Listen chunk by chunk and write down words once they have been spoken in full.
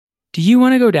Do you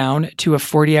want to go down to a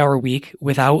 40-hour week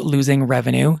without losing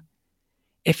revenue?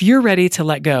 If you're ready to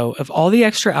let go of all the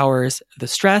extra hours, the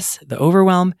stress, the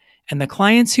overwhelm, and the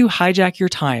clients who hijack your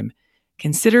time,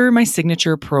 consider my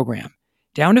signature program,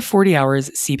 Down to 40 Hours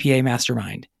CPA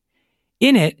Mastermind.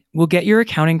 In it, we'll get your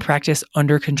accounting practice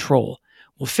under control.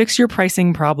 We'll fix your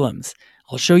pricing problems.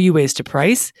 I'll show you ways to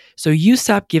price so you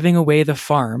stop giving away the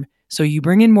farm so you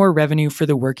bring in more revenue for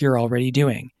the work you're already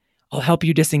doing. I'll help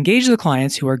you disengage the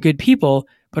clients who are good people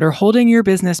but are holding your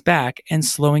business back and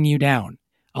slowing you down.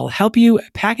 I'll help you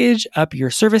package up your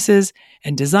services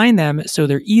and design them so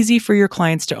they're easy for your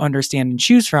clients to understand and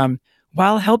choose from,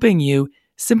 while helping you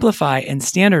simplify and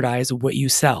standardize what you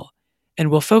sell.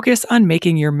 And we'll focus on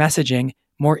making your messaging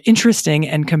more interesting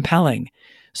and compelling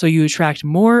so you attract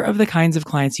more of the kinds of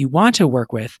clients you want to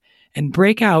work with and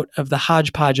break out of the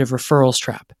hodgepodge of referrals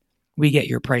trap. We get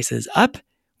your prices up,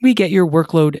 we get your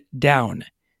workload down.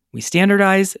 We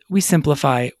standardize, we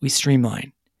simplify, we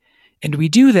streamline. And we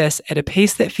do this at a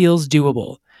pace that feels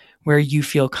doable, where you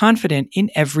feel confident in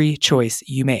every choice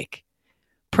you make.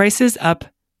 Prices up,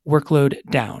 workload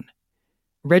down.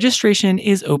 Registration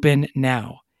is open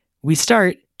now. We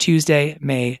start Tuesday,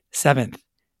 May 7th.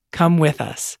 Come with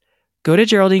us. Go to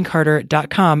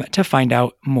GeraldineCarter.com to find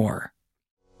out more.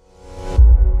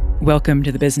 Welcome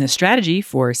to the Business Strategy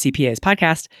for CPAs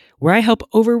podcast, where I help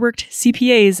overworked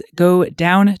CPAs go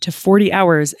down to 40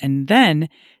 hours and then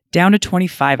down to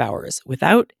 25 hours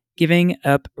without giving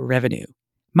up revenue.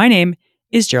 My name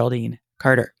is Geraldine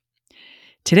Carter.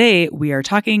 Today, we are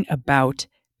talking about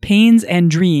pains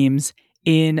and dreams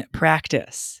in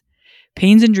practice.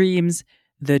 Pains and dreams,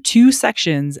 the two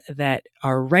sections that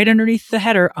are right underneath the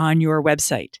header on your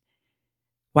website.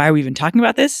 Why are we even talking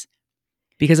about this?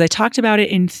 Because I talked about it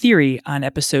in theory on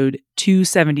episode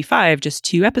 275, just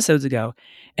 2 episodes ago,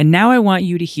 and now I want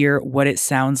you to hear what it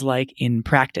sounds like in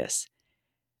practice.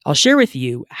 I'll share with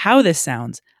you how this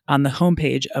sounds on the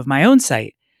homepage of my own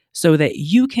site so that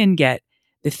you can get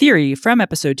the theory from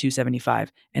episode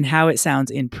 275 and how it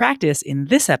sounds in practice in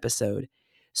this episode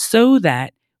so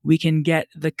that we can get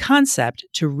the concept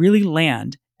to really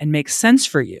land and make sense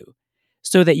for you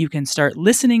so that you can start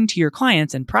listening to your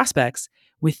clients and prospects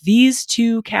with these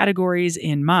two categories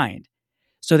in mind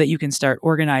so that you can start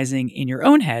organizing in your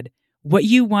own head what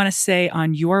you want to say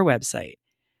on your website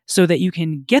so that you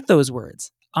can get those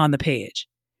words on the page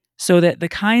so that the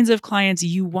kinds of clients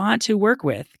you want to work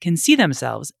with can see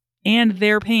themselves and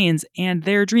their pains and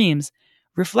their dreams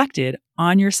reflected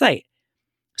on your site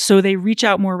so they reach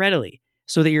out more readily,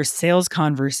 so that your sales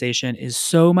conversation is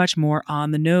so much more on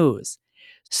the nose,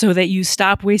 so that you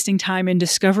stop wasting time in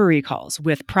discovery calls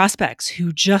with prospects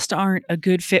who just aren't a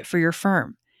good fit for your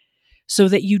firm, so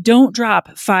that you don't drop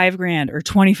 $5,000 or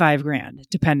 $25,000,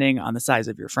 depending on the size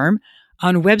of your firm,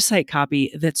 on website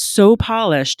copy that's so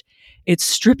polished, it's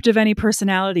stripped of any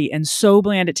personality and so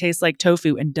bland it tastes like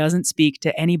tofu and doesn't speak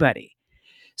to anybody.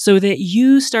 So that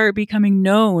you start becoming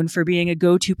known for being a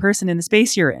go-to person in the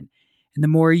space you're in. And the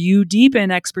more you deepen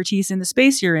expertise in the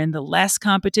space you're in, the less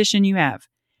competition you have.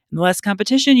 And the less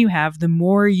competition you have, the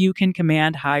more you can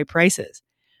command high prices.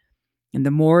 And the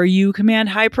more you command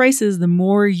high prices, the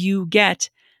more you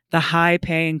get the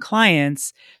high-paying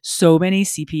clients so many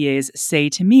CPAs say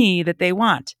to me that they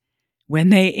want. When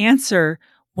they answer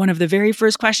one of the very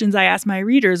first questions I ask my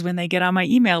readers when they get on my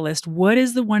email list, what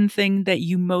is the one thing that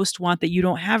you most want that you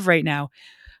don't have right now?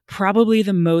 Probably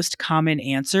the most common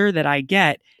answer that I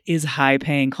get is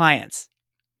high-paying clients.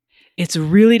 It's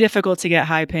really difficult to get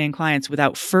high-paying clients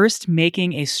without first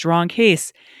making a strong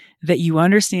case that you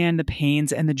understand the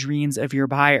pains and the dreams of your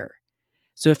buyer.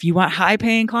 So if you want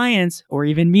high-paying clients or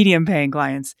even medium-paying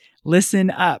clients,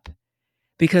 listen up.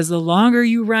 Because the longer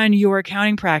you run your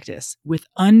accounting practice with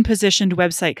unpositioned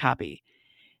website copy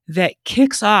that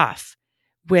kicks off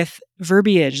with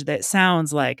verbiage that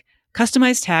sounds like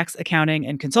customized tax, accounting,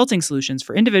 and consulting solutions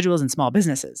for individuals and small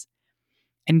businesses,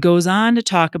 and goes on to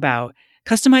talk about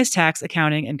customized tax,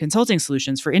 accounting, and consulting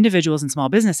solutions for individuals and small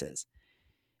businesses,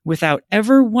 without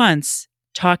ever once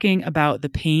talking about the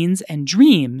pains and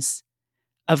dreams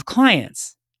of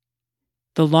clients,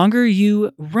 the longer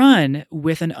you run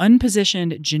with an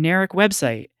unpositioned generic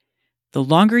website, the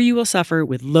longer you will suffer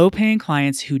with low-paying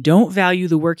clients who don't value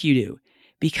the work you do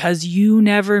because you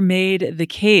never made the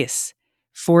case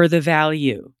for the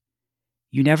value.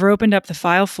 You never opened up the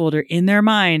file folder in their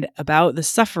mind about the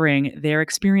suffering they're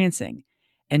experiencing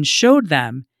and showed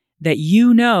them that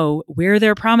you know where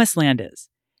their promised land is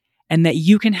and that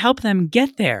you can help them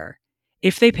get there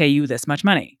if they pay you this much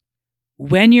money.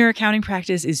 When your accounting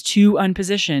practice is too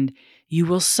unpositioned, you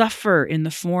will suffer in the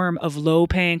form of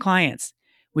low-paying clients,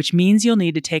 which means you'll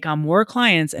need to take on more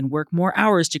clients and work more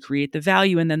hours to create the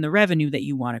value and then the revenue that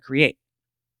you want to create.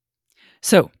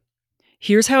 So,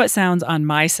 here's how it sounds on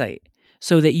my site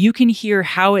so that you can hear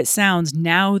how it sounds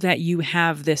now that you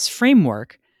have this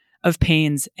framework of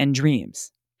pains and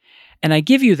dreams. And I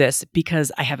give you this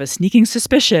because I have a sneaking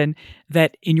suspicion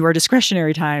that in your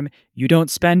discretionary time, you don't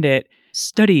spend it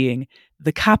studying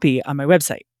the copy on my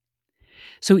website.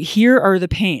 So here are the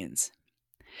pains.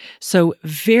 So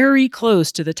very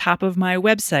close to the top of my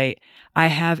website, I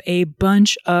have a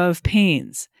bunch of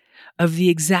pains of the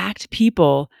exact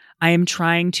people I am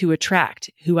trying to attract,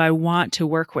 who I want to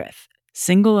work with.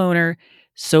 Single owner,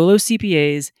 solo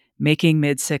CPAs making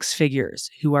mid-six figures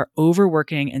who are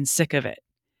overworking and sick of it.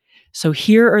 So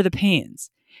here are the pains.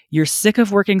 You're sick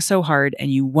of working so hard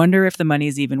and you wonder if the money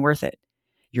is even worth it.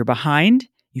 You're behind.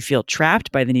 You feel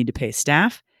trapped by the need to pay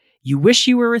staff. You wish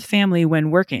you were with family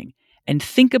when working and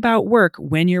think about work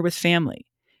when you're with family.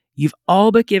 You've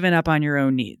all but given up on your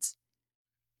own needs.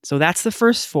 So that's the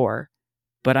first four,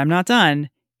 but I'm not done.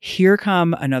 Here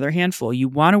come another handful. You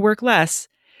want to work less,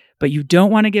 but you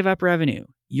don't want to give up revenue.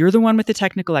 You're the one with the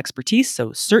technical expertise,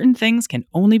 so certain things can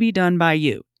only be done by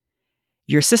you.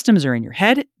 Your systems are in your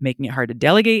head, making it hard to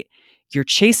delegate. You're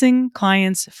chasing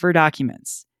clients for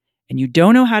documents, and you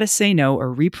don't know how to say no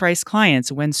or reprice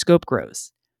clients when scope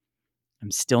grows.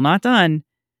 I'm still not done.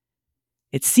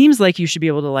 It seems like you should be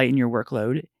able to lighten your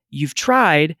workload. You've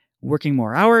tried working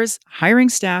more hours, hiring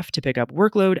staff to pick up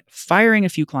workload, firing a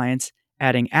few clients,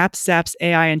 adding apps, Zaps,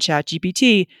 AI, and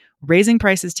ChatGPT, raising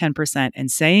prices 10%,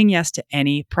 and saying yes to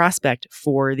any prospect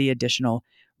for the additional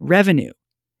revenue.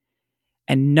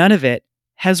 And none of it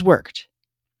has worked.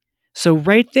 So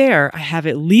right there, I have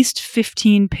at least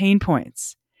 15 pain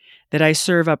points that I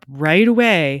serve up right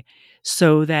away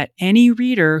so that any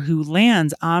reader who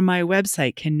lands on my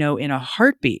website can know in a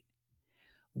heartbeat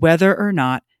whether or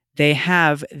not they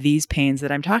have these pains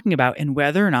that I'm talking about and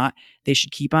whether or not they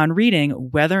should keep on reading,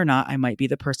 whether or not I might be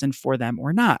the person for them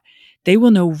or not. They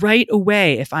will know right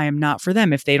away if I am not for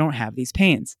them if they don't have these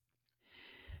pains.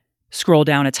 Scroll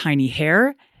down a tiny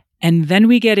hair, and then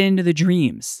we get into the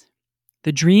dreams.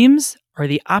 The dreams are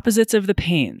the opposites of the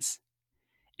pains.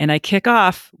 And I kick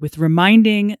off with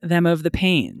reminding them of the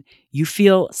pain. You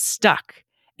feel stuck,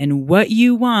 and what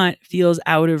you want feels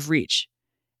out of reach.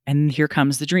 And here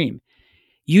comes the dream.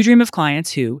 You dream of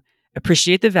clients who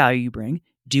appreciate the value you bring,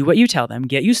 do what you tell them,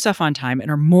 get you stuff on time, and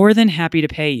are more than happy to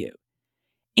pay you.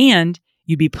 And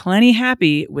you'd be plenty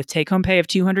happy with take-home pay of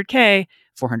 $200K,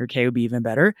 $400K would be even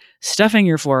better, stuffing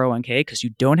your 401k because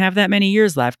you don't have that many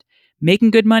years left,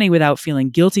 making good money without feeling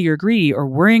guilty or greedy or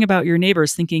worrying about your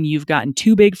neighbors thinking you've gotten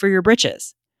too big for your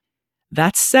britches.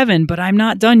 That's 7, but I'm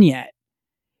not done yet.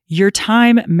 Your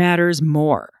time matters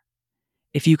more.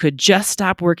 If you could just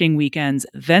stop working weekends,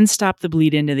 then stop the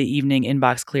bleed into the evening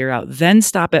inbox clear out, then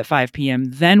stop at 5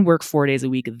 p.m., then work 4 days a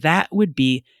week, that would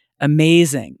be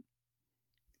amazing.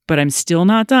 But I'm still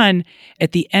not done.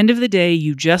 At the end of the day,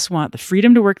 you just want the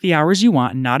freedom to work the hours you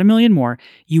want, not a million more.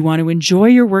 You want to enjoy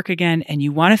your work again, and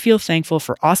you want to feel thankful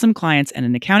for awesome clients and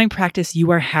an accounting practice you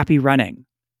are happy running.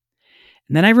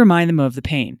 And then I remind them of the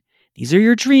pain. These are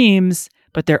your dreams,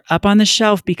 but they're up on the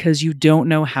shelf because you don't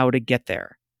know how to get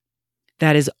there.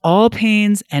 That is all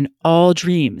pains and all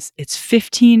dreams. It's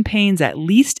 15 pains at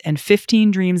least and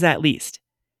 15 dreams at least.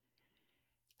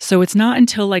 So it's not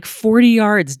until like 40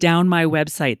 yards down my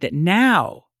website that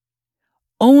now,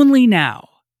 only now,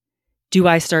 do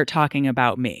I start talking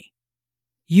about me.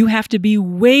 You have to be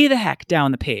way the heck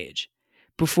down the page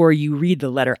before you read the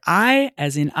letter I,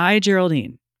 as in I,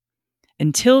 Geraldine.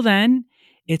 Until then,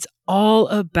 it's all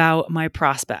about my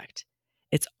prospect.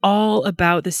 It's all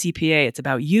about the CPA. It's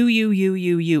about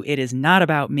you. It is not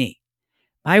about me.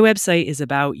 My website is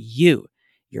about you,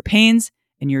 your pains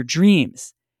and your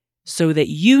dreams, so that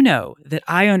you know that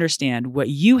I understand what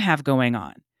you have going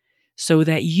on, so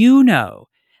that you know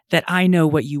that I know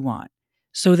what you want,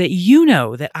 so that you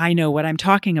know that I know what I'm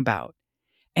talking about.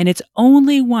 And it's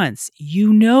only once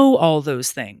you know all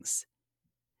those things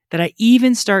that I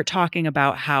even start talking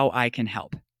about how I can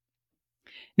help.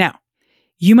 Now,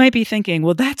 you might be thinking,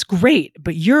 well, that's great,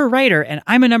 but you're a writer and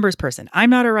I'm a numbers person.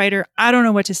 I'm not a writer. I don't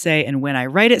know what to say. And when I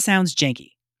write, it sounds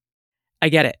janky. I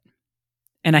get it.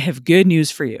 And I have good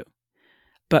news for you.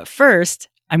 But first,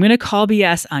 I'm going to call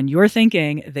BS on your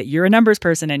thinking that you're a numbers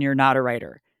person and you're not a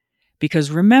writer. Because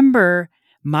remember,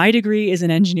 my degree is in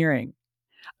engineering.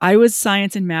 I was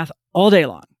science and math all day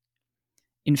long.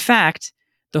 In fact,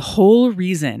 the whole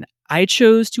reason I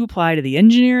chose to apply to the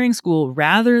engineering school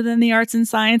rather than the arts and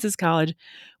sciences college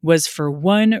was for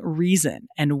one reason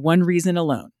and one reason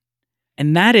alone.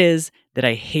 And that is that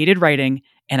I hated writing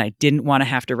and I didn't want to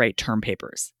have to write term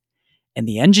papers. And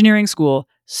the engineering school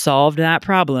solved that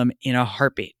problem in a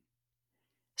heartbeat.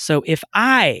 So if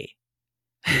I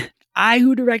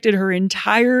who directed her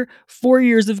entire 4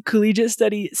 years of collegiate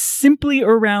study simply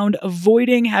around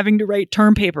avoiding having to write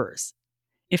term papers,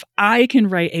 if I can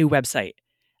write a website,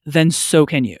 then so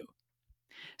can you.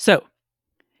 So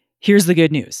here's the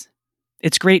good news.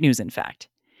 It's great news, in fact.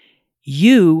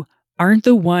 You aren't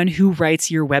the one who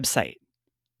writes your website.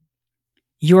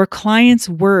 Your clients'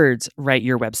 words write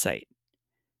your website.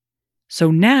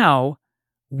 So now,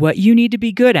 what you need to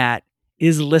be good at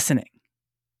is listening.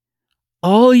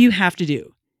 All you have to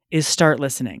do is start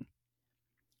listening.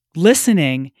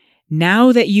 Listening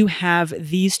now that you have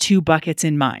these two buckets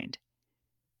in mind: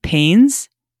 pains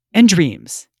and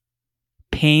dreams.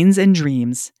 Pains and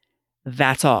dreams,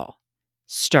 that's all.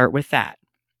 Start with that.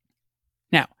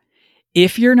 Now,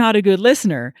 if you're not a good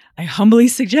listener, I humbly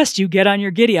suggest you get on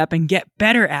your giddy up and get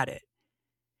better at it.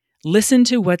 Listen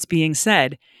to what's being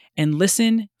said and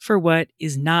listen for what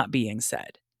is not being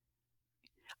said.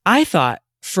 I thought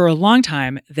for a long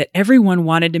time that everyone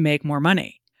wanted to make more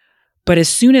money. But as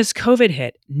soon as COVID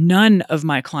hit, none of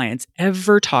my clients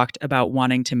ever talked about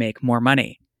wanting to make more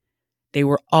money. They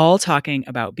were all talking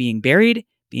about being buried,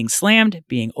 being slammed,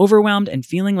 being overwhelmed, and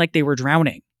feeling like they were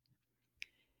drowning.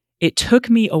 It took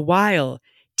me a while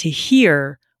to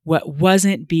hear what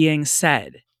wasn't being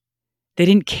said. They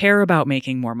didn't care about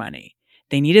making more money.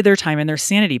 They needed their time and their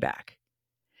sanity back.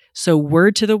 So,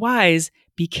 word to the wise,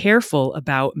 be careful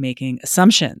about making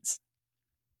assumptions.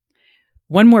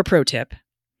 One more pro tip: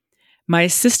 my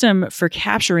system for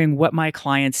capturing what my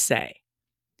clients say.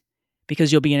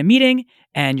 Because you'll be in a meeting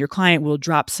and your client will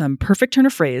drop some perfect turn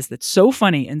of phrase that's so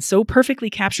funny and so perfectly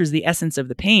captures the essence of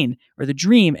the pain or the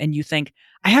dream, and you think,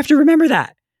 I have to remember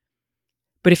that.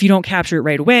 But if you don't capture it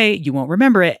right away, you won't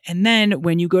remember it. And then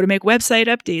when you go to make website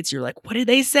updates, you're like, what did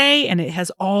they say? And it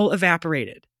has all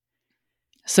evaporated.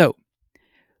 So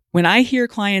when I hear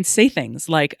clients say things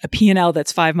like a P&L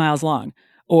that's 5 miles long,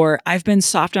 or I've been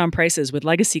soft on prices with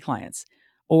legacy clients,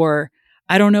 or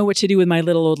I don't know what to do with my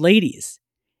little old ladies,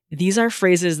 these are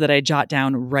phrases that I jot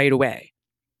down right away.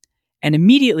 And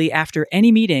immediately after any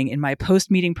meeting in my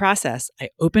post-meeting process, I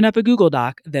open up a Google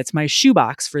Doc that's my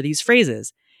shoebox for these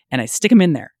phrases, and I stick them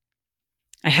in there.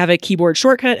 I have a keyboard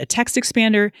shortcut, a text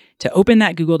expander, to open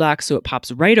that Google Doc so it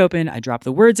pops right open. I drop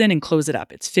the words in and close it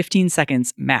up. It's 15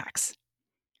 seconds max.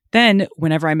 Then,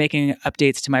 whenever I'm making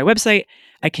updates to my website,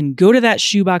 I can go to that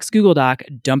shoebox Google Doc,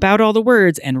 dump out all the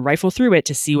words, and rifle through it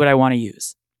to see what I want to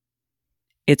use.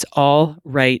 It's all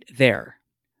right there.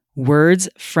 Words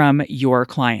from your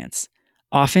clients,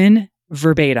 often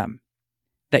verbatim,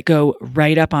 that go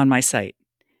right up on my site.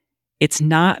 It's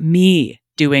not me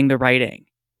doing the writing.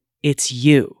 It's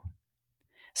you.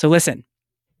 So listen,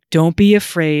 don't be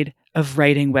afraid of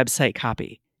writing website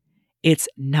copy. It's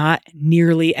not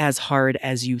nearly as hard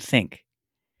as you think,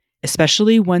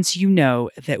 especially once you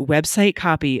know that website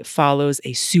copy follows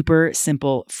a super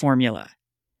simple formula.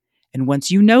 And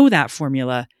once you know that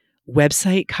formula,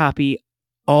 website copy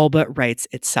all but writes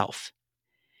itself.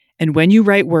 And when you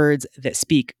write words that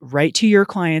speak right to your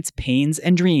client's pains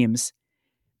and dreams,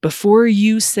 before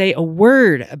you say a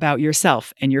word about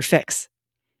yourself and your fix,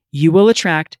 you will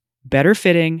attract better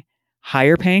fitting,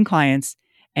 higher paying clients,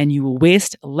 and you will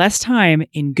waste less time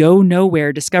in go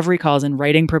nowhere discovery calls and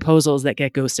writing proposals that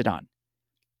get ghosted on.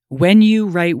 When you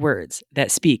write words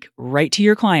that speak right to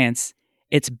your clients,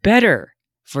 it's better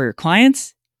for your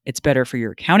clients, it's better for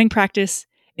your accounting practice,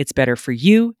 it's better for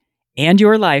you and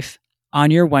your life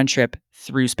on your one trip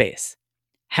through space.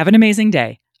 Have an amazing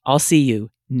day. I'll see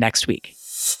you next week.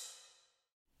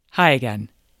 Hi again.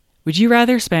 Would you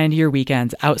rather spend your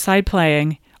weekends outside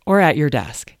playing or at your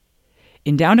desk?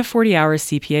 In Down to 40 Hours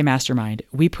CPA Mastermind,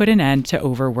 we put an end to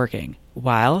overworking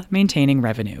while maintaining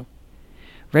revenue.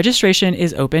 Registration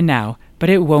is open now, but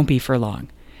it won't be for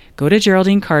long. Go to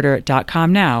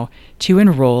GeraldineCarter.com now to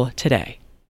enroll today.